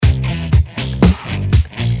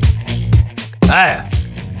Hi,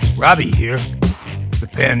 Robbie here. The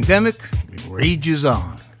pandemic rages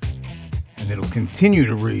on, and it'll continue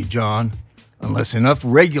to rage on unless enough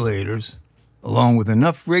regulators, along with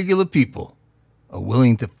enough regular people, are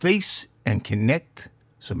willing to face and connect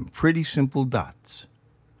some pretty simple dots.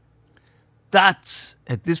 Dots,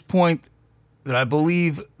 at this point, that I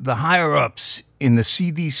believe the higher-ups in the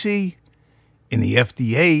CDC, in the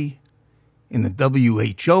FDA, in the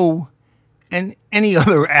WHO, and any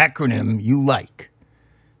other acronym you like,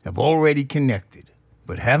 have already connected,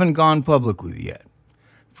 but haven't gone public with yet,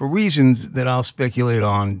 for reasons that I'll speculate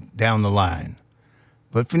on down the line.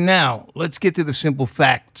 But for now, let's get to the simple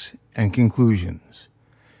facts and conclusions.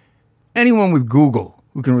 Anyone with Google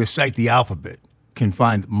who can recite the alphabet can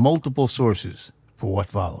find multiple sources for what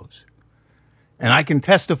follows. And I can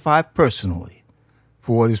testify personally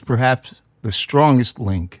for what is perhaps the strongest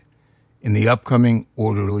link in the upcoming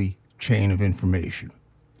orderly chain of information.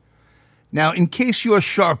 Now, in case you're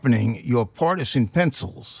sharpening your partisan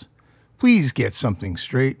pencils, please get something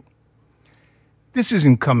straight. This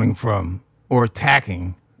isn't coming from or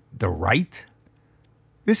attacking the right.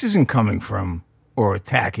 This isn't coming from or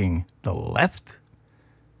attacking the left.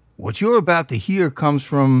 What you're about to hear comes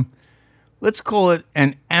from, let's call it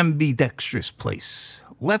an ambidextrous place,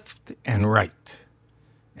 left and right,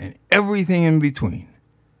 and everything in between.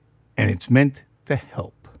 And it's meant to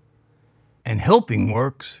help. And helping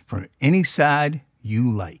works from any side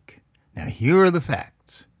you like. Now, here are the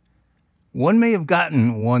facts. One may have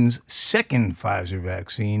gotten one's second Pfizer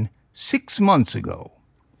vaccine 6 months ago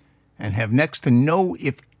and have next to no,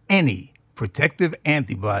 if any, protective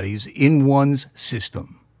antibodies in one's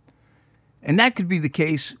system. And that could be the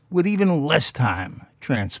case with even less time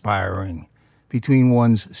transpiring between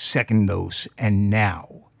one's second dose and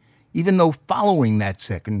now, even though following that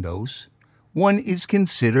second dose, one is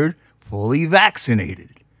considered fully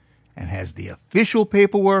vaccinated and has the official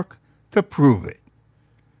paperwork to prove it.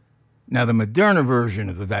 Now, the Moderna version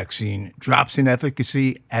of the vaccine drops in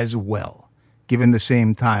efficacy as well, given the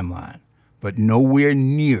same timeline, but nowhere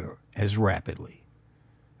near as rapidly.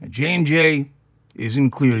 Now, J&J isn't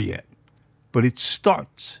clear yet, but it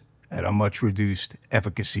starts at a much reduced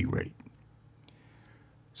efficacy rate.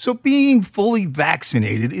 So being fully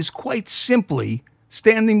vaccinated is quite simply,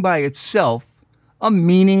 standing by itself, a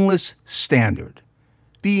meaningless standard.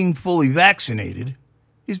 Being fully vaccinated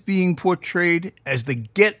is being portrayed as the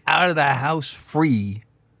get-out-of-the-house-free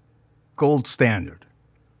gold standard,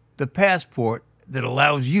 the passport that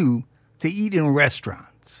allows you to eat in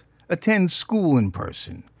restaurants, attend school in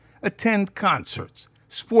person, attend concerts,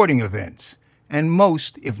 sporting events, and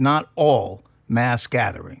most, if not all, mass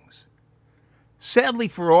gatherings. Sadly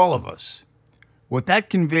for all of us, what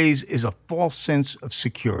that conveys is a false sense of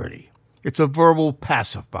security. It's a verbal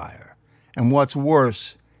pacifier. And what's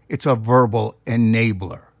worse, it's a verbal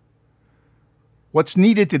enabler. What's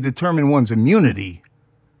needed to determine one's immunity,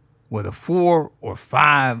 whether 4 or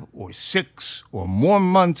 5 or 6 or more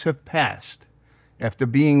months have passed after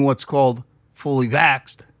being what's called fully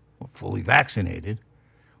vaxxed or fully vaccinated,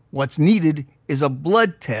 what's needed is a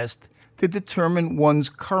blood test to determine one's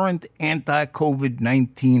current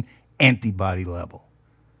anti-COVID-19 antibody level.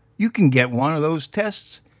 You can get one of those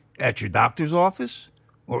tests at your doctor's office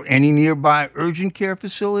or any nearby urgent care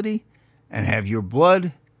facility and have your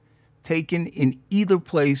blood taken in either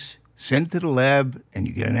place, sent to the lab, and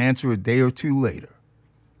you get an answer a day or two later.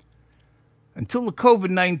 Until the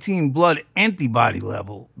COVID-19 blood antibody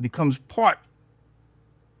level becomes part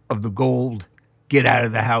of the gold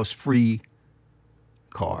get-out-of-the-house-free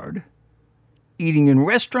card, eating in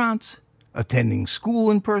restaurants, attending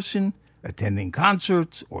school in person, attending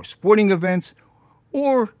concerts or sporting events,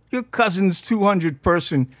 or your cousin's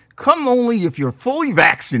 200-person come only if you're fully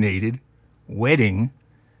vaccinated wedding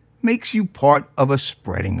makes you part of a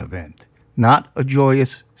spreading event, not a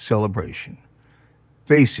joyous celebration.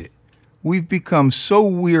 Face it, we've become so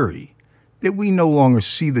weary that we no longer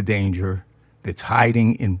see the danger that's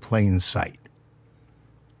hiding in plain sight.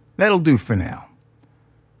 That'll do for now.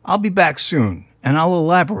 I'll be back soon, and I'll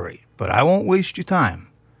elaborate, but I won't waste your time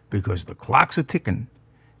because the clocks are ticking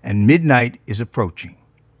and midnight is approaching.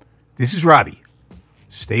 This is Robbie.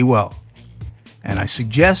 Stay well. And I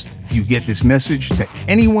suggest you get this message to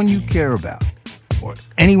anyone you care about or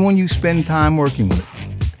anyone you spend time working with,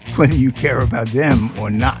 whether you care about them or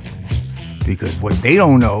not, because what they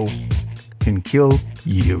don't know can kill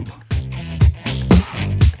you.